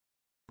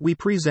we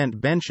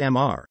present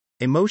BenchMR,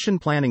 a motion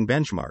planning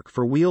benchmark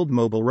for wheeled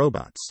mobile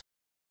robots.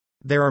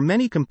 There are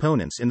many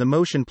components in the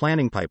motion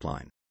planning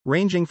pipeline,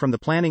 ranging from the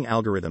planning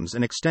algorithms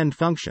and extend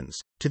functions,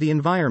 to the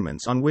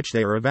environments on which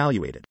they are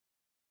evaluated.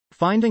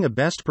 Finding a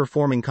best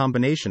performing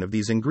combination of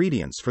these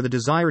ingredients for the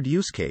desired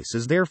use case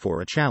is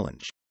therefore a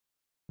challenge.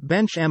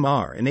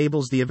 BenchMR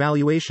enables the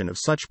evaluation of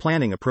such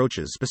planning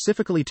approaches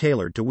specifically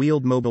tailored to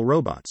wheeled mobile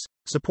robots,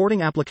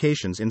 supporting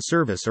applications in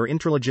service or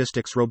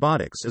intralogistics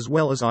robotics as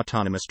well as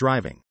autonomous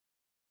driving.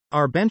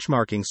 Our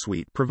benchmarking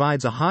suite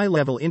provides a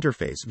high-level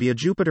interface via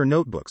Jupyter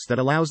Notebooks that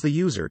allows the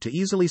user to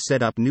easily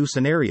set up new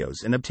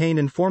scenarios and obtain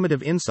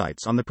informative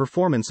insights on the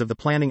performance of the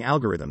planning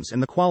algorithms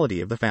and the quality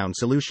of the found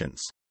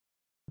solutions.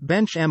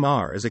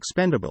 BenchMR is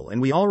expendable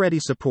and we already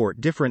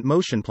support different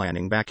motion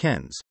planning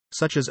backends,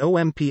 such as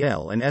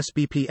OMPL and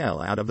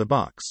SBPL out of the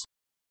box.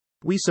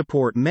 We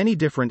support many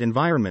different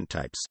environment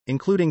types,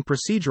 including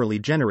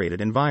procedurally generated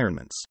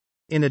environments.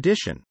 In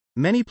addition,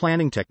 many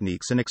planning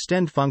techniques and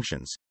extend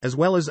functions, as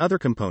well as other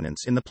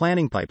components in the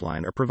planning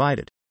pipeline are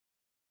provided.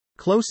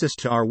 Closest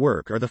to our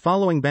work are the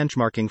following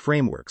benchmarking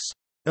frameworks.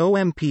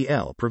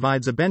 OMPL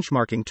provides a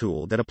benchmarking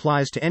tool that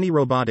applies to any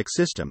robotic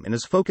system and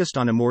is focused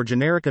on a more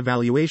generic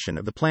evaluation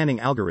of the planning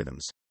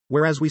algorithms,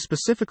 whereas we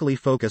specifically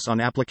focus on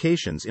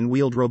applications in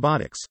wheeled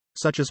robotics,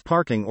 such as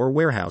parking or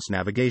warehouse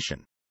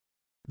navigation.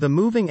 The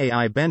Moving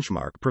AI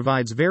benchmark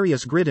provides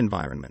various grid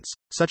environments,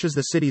 such as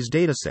the city's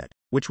dataset,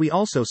 which we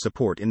also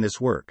support in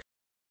this work.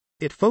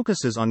 It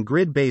focuses on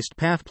grid-based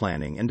path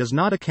planning and does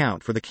not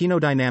account for the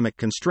kinodynamic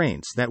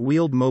constraints that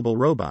wheeled mobile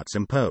robots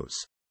impose.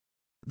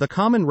 The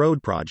Common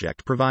Road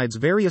project provides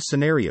various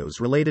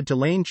scenarios related to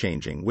lane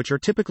changing which are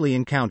typically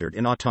encountered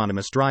in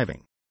autonomous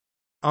driving.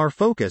 Our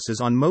focus is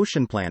on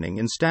motion planning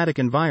in static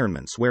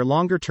environments where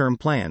longer-term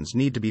plans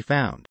need to be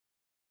found.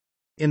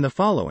 In the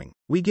following,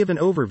 we give an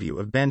overview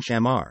of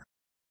BenchMR.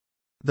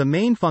 The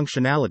main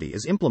functionality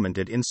is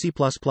implemented in C++.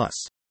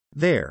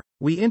 There,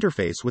 we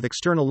interface with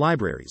external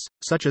libraries,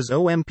 such as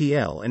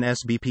OMPL and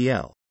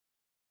SBPL.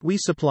 We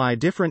supply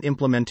different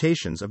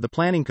implementations of the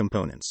planning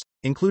components,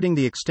 including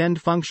the extend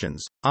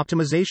functions,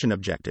 optimization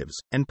objectives,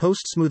 and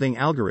post-smoothing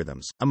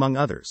algorithms, among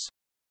others.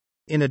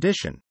 In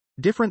addition,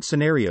 different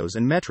scenarios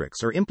and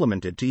metrics are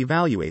implemented to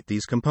evaluate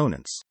these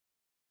components.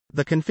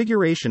 The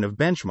configuration of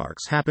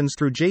benchmarks happens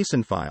through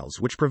JSON files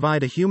which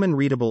provide a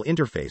human-readable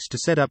interface to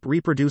set up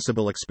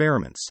reproducible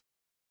experiments.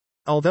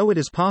 Although it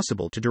is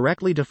possible to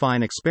directly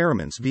define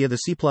experiments via the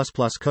C++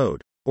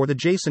 code, or the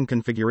JSON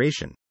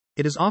configuration,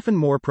 it is often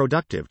more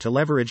productive to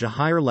leverage a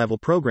higher-level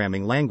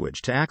programming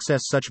language to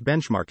access such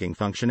benchmarking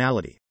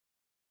functionality.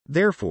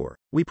 Therefore,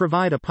 we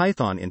provide a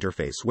Python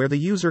interface where the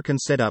user can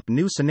set up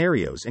new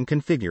scenarios and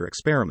configure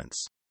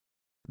experiments.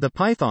 The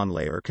Python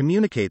layer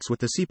communicates with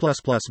the C++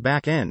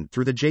 backend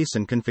through the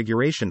JSON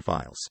configuration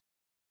files.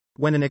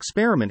 When an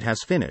experiment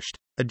has finished,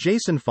 a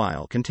JSON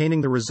file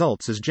containing the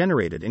results is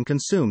generated and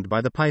consumed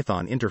by the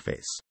Python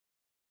interface.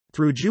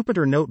 Through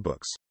Jupyter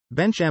Notebooks,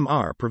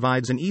 BenchMR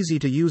provides an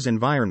easy-to-use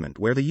environment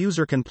where the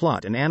user can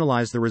plot and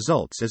analyze the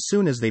results as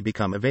soon as they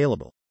become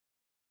available.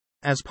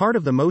 As part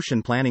of the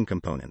motion planning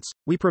components,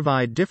 we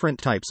provide different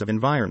types of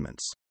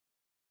environments.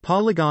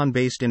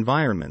 Polygon-based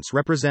environments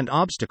represent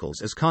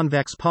obstacles as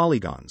convex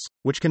polygons,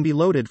 which can be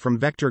loaded from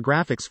vector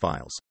graphics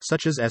files,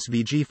 such as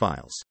SVG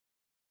files.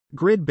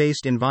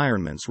 Grid-based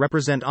environments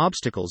represent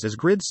obstacles as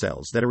grid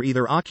cells that are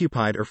either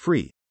occupied or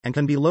free, and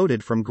can be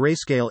loaded from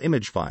grayscale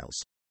image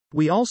files.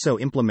 We also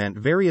implement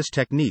various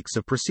techniques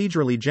of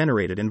procedurally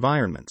generated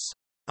environments.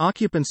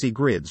 Occupancy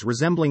grids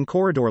resembling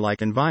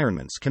corridor-like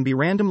environments can be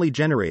randomly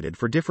generated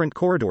for different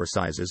corridor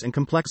sizes and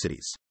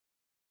complexities.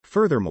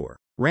 Furthermore,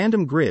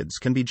 random grids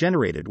can be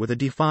generated with a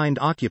defined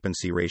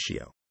occupancy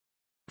ratio.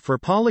 For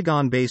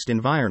polygon-based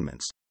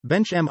environments,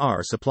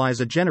 BenchMR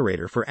supplies a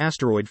generator for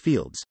asteroid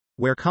fields,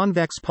 where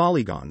convex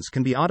polygons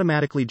can be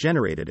automatically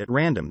generated at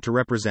random to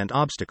represent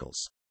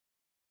obstacles.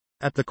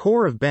 At the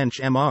core of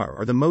BenchMR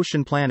are the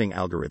motion planning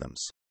algorithms.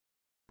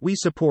 We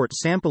support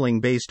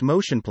sampling-based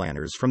motion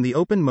planners from the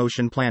Open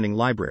Motion Planning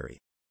Library.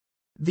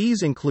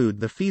 These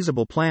include the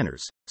feasible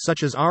planners,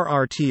 such as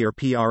RRT or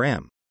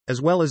PRM, as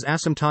well as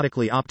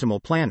asymptotically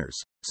optimal planners,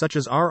 such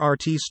as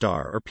RRT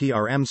star or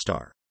PRM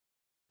star.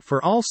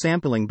 For all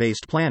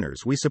sampling-based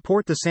planners, we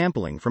support the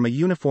sampling from a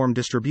uniform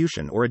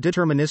distribution or a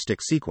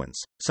deterministic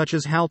sequence, such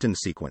as Halton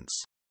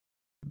sequence.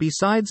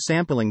 Besides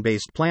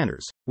sampling-based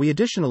planners, we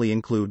additionally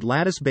include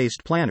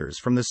lattice-based planners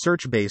from the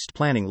search-based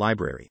planning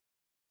library.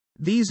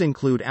 These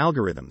include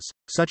algorithms,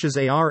 such as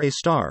ARA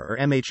star or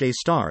MHA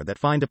star that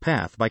find a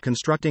path by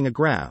constructing a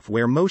graph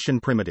where motion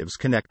primitives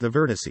connect the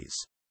vertices.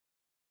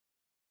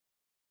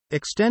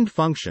 Extend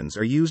functions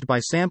are used by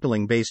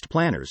sampling-based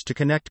planners to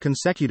connect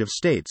consecutive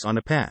states on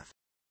a path.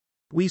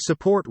 We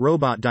support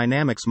robot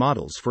dynamics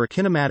models for a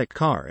kinematic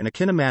car and a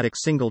kinematic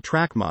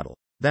single-track model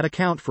that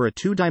account for a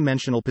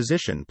two-dimensional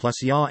position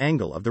plus yaw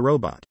angle of the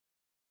robot.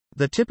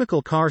 The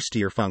typical car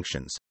steer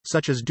functions,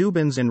 such as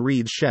Dubin's and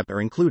Reed's Shep,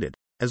 are included,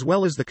 as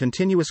well as the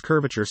continuous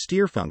curvature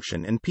steer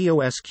function and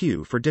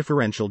POSQ for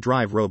differential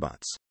drive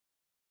robots.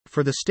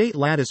 For the state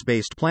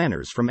lattice-based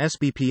planners from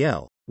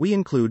SBPL, we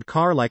include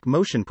car-like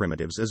motion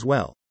primitives as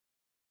well.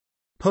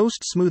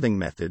 Post-smoothing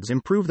methods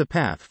improve the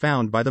path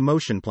found by the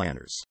motion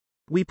planners.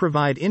 We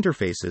provide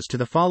interfaces to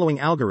the following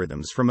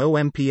algorithms from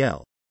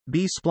OMPL.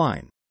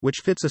 B-spline,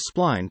 which fits a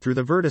spline through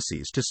the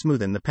vertices to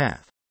smoothen the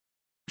path.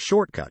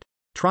 Shortcut,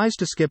 tries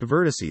to skip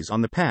vertices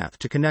on the path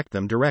to connect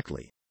them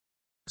directly.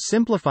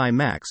 Simplify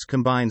Max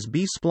combines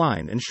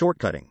B-spline and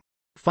shortcutting.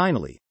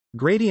 Finally,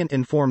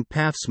 gradient-informed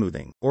path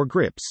smoothing, or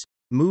GRIPS,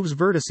 moves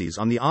vertices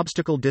on the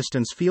obstacle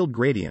distance field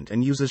gradient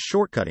and uses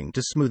shortcutting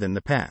to smoothen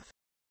the path.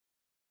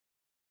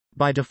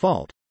 By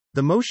default,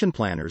 the motion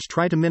planners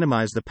try to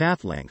minimize the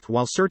path length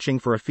while searching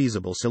for a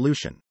feasible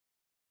solution.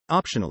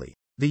 Optionally,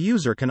 the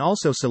user can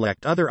also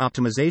select other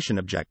optimization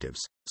objectives,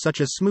 such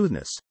as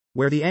smoothness,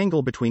 where the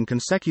angle between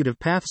consecutive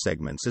path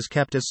segments is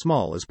kept as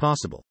small as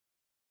possible.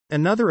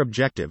 Another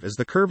objective is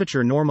the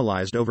curvature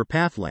normalized over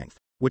path length,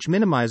 which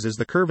minimizes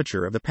the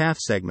curvature of the path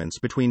segments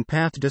between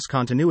path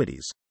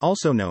discontinuities,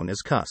 also known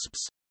as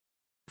cusps.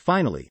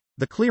 Finally,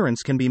 the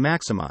clearance can be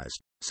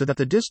maximized, so that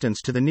the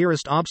distance to the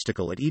nearest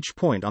obstacle at each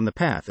point on the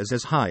path is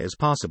as high as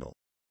possible.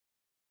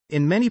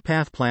 In many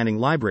path planning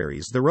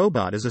libraries, the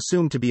robot is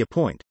assumed to be a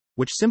point,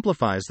 which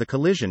simplifies the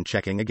collision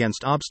checking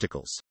against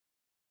obstacles.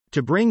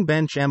 To bring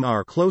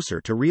BenchMR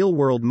closer to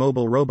real-world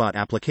mobile robot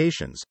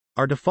applications,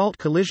 our default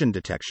collision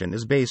detection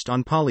is based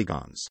on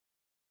polygons.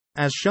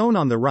 As shown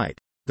on the right,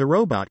 the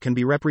robot can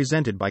be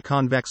represented by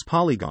convex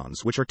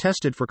polygons which are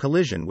tested for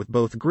collision with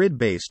both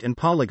grid-based and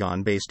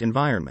polygon-based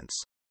environments.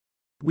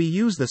 We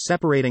use the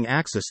separating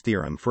axis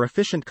theorem for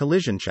efficient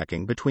collision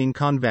checking between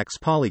convex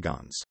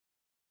polygons.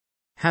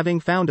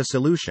 Having found a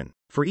solution,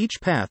 for each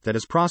path that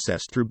is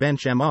processed through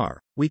BenchMR,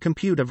 we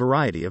compute a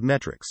variety of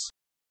metrics.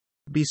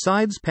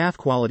 Besides path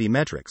quality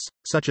metrics,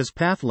 such as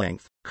path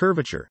length,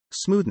 curvature,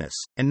 smoothness,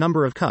 and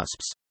number of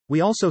cusps,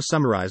 we also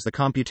summarize the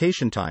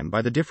computation time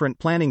by the different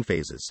planning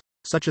phases,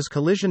 such as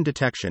collision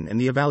detection and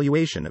the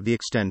evaluation of the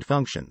extend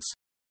functions.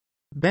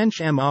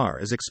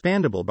 BenchMR is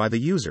expandable by the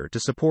user to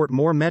support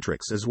more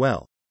metrics as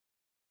well.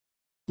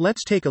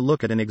 Let's take a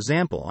look at an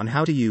example on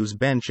how to use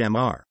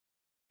BenchMR.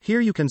 Here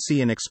you can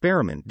see an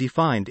experiment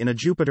defined in a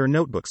Jupyter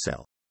Notebook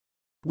cell.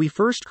 We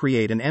first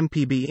create an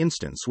MPB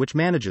instance which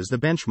manages the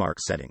benchmark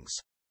settings.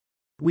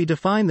 We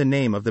define the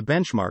name of the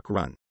benchmark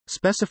run,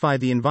 specify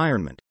the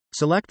environment,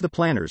 select the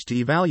planners to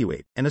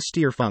evaluate, and a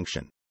steer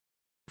function.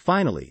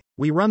 Finally,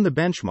 we run the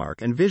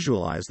benchmark and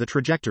visualize the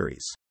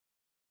trajectories.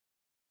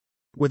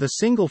 With a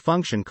single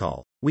function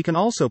call, we can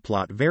also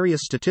plot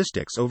various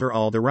statistics over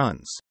all the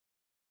runs.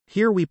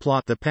 Here we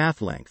plot the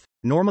path length,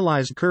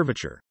 normalized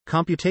curvature,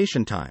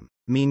 computation time,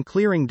 mean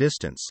clearing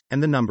distance,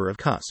 and the number of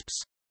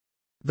cusps.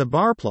 The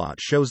bar plot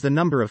shows the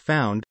number of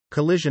found,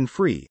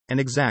 collision-free, and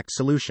exact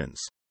solutions.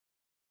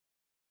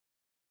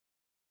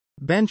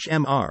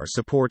 BenchMR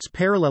supports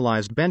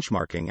parallelized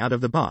benchmarking out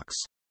of the box.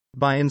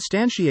 By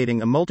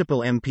instantiating a multiple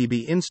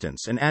MPB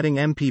instance and adding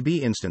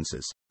MPB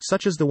instances,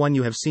 such as the one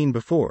you have seen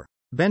before,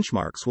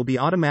 benchmarks will be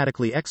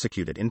automatically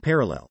executed in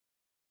parallel.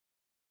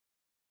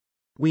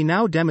 We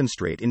now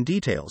demonstrate in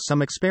detail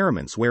some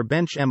experiments where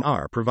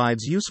BenchMR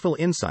provides useful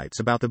insights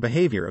about the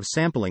behavior of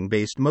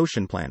sampling-based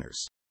motion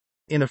planners.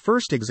 In a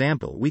first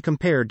example, we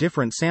compare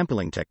different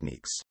sampling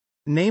techniques.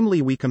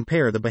 Namely, we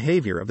compare the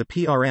behavior of the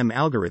PRM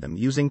algorithm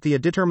using the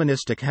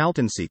deterministic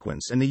Halton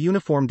sequence and the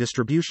uniform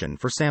distribution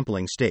for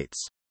sampling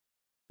states.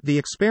 The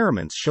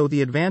experiments show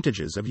the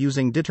advantages of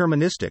using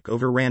deterministic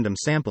over random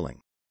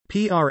sampling.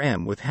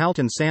 PRM with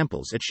Halton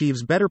samples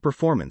achieves better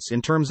performance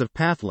in terms of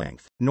path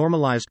length,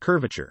 normalized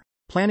curvature,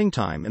 planning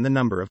time, and the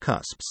number of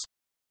cusps.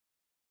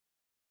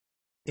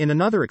 In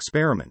another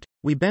experiment,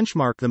 we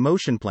benchmark the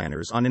motion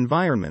planners on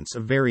environments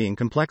of varying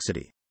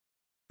complexity.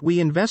 We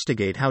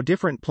investigate how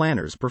different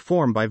planners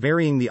perform by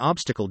varying the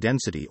obstacle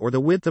density or the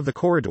width of the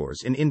corridors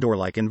in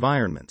indoor-like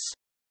environments.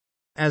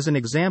 As an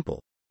example,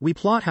 we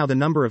plot how the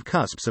number of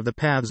cusps of the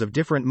paths of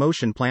different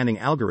motion planning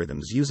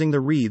algorithms using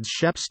the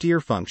Reeds-Shep steer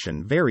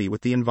function vary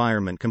with the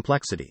environment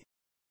complexity.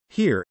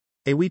 Here,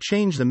 we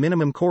change the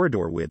minimum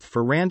corridor width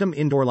for random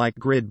indoor-like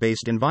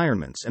grid-based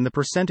environments and the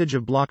percentage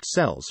of blocked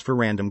cells for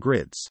random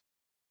grids.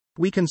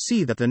 We can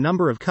see that the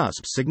number of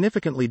cusps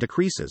significantly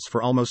decreases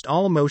for almost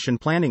all motion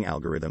planning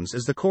algorithms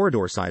as the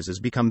corridor sizes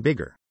become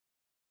bigger.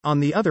 On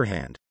the other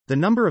hand, the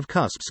number of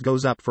cusps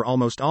goes up for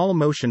almost all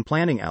motion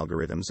planning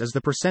algorithms as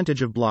the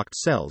percentage of blocked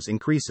cells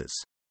increases.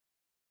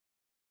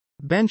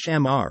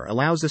 BenchMR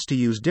allows us to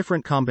use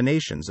different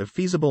combinations of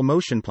feasible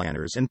motion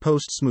planners and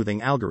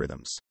post-smoothing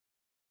algorithms.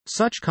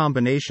 Such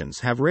combinations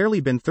have rarely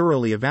been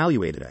thoroughly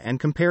evaluated and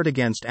compared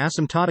against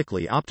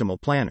asymptotically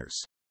optimal planners.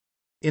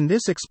 In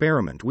this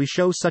experiment, we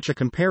show such a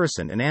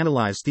comparison and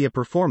analyze the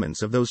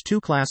performance of those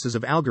two classes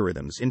of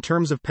algorithms in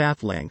terms of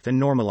path length and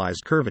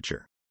normalized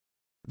curvature.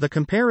 The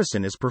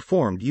comparison is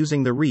performed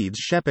using the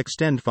Reeds-Shep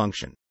extend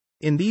function.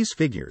 In these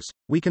figures,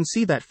 we can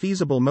see that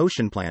feasible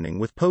motion planning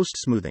with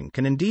post-smoothing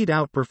can indeed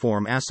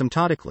outperform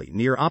asymptotically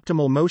near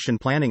optimal motion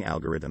planning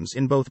algorithms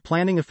in both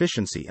planning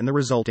efficiency and the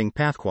resulting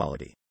path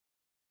quality.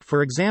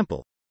 For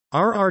example,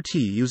 RRT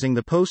using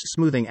the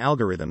post-smoothing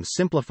algorithm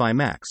Simplify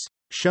Max,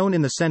 shown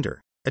in the center,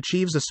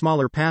 achieves a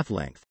smaller path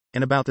length,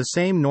 and about the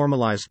same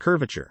normalized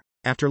curvature,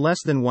 after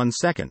less than 1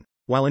 second,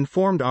 while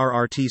informed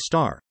RRT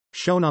star,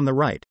 shown on the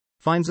right,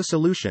 finds a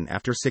solution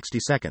after 60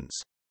 seconds.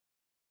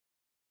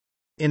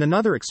 In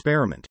another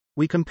experiment,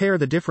 we compare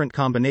the different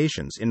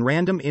combinations in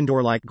random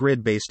indoor-like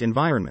grid-based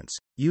environments,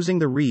 using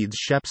the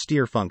Reeds-Shep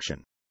steer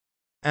function.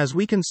 As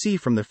we can see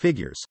from the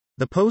figures,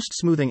 the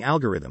post-smoothing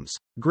algorithms,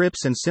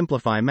 GRIPS and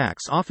Simplify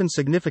Max often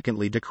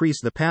significantly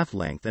decrease the path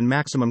length and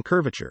maximum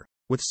curvature,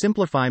 with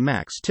Simplify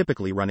Max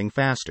typically running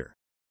faster.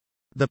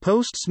 The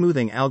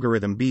post-smoothing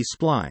algorithm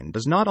B-spline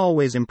does not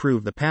always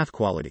improve the path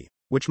quality,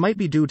 which might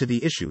be due to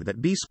the issue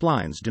that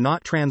B-splines do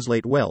not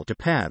translate well to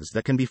paths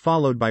that can be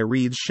followed by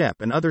Reeds-Shep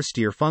and other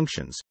steer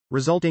functions,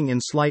 resulting in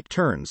slight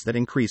turns that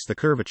increase the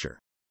curvature.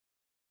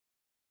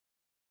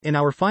 In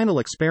our final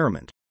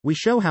experiment, we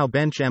show how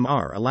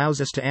BenchMR allows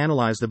us to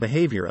analyze the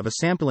behavior of a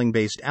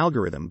sampling-based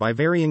algorithm by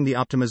varying the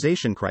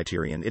optimization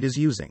criterion it is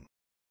using.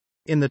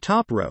 In the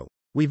top row,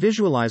 we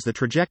visualize the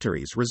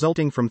trajectories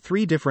resulting from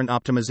 3 different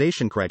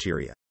optimization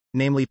criteria,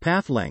 namely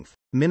path length,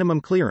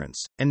 minimum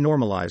clearance, and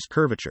normalized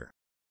curvature.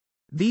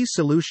 These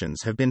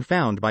solutions have been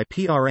found by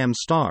PRM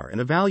star and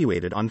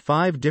evaluated on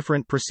 5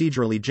 different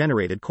procedurally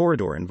generated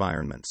corridor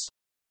environments.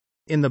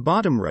 In the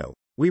bottom row,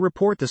 we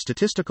report the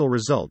statistical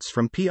results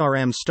from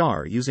PRM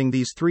star using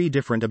these 3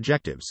 different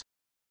objectives.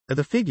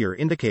 The figure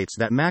indicates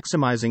that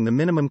maximizing the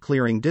minimum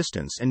clearing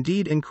distance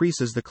indeed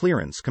increases the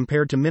clearance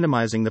compared to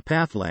minimizing the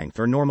path length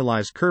or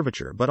normalized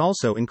curvature, but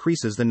also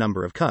increases the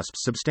number of cusps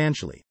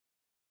substantially.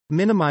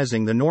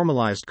 Minimizing the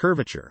normalized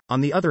curvature,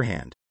 on the other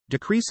hand,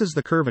 decreases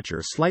the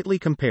curvature slightly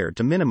compared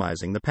to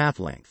minimizing the path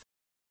length.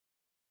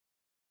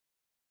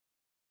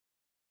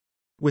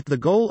 With the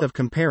goal of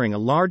comparing a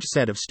large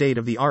set of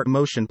state-of-the-art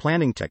motion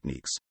planning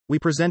techniques, we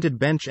presented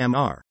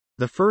BenchMR,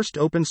 the first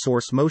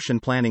open-source motion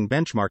planning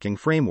benchmarking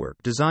framework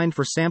designed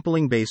for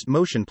sampling-based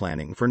motion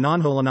planning for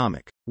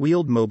nonholonomic,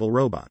 wheeled mobile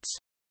robots.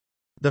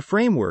 The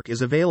framework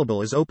is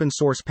available as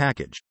open-source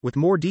package, with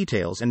more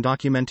details and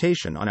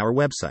documentation on our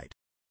website.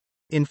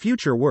 In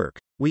future work,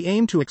 we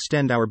aim to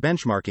extend our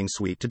benchmarking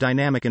suite to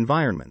dynamic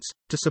environments,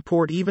 to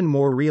support even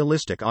more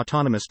realistic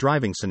autonomous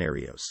driving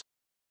scenarios.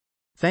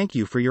 Thank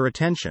you for your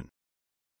attention.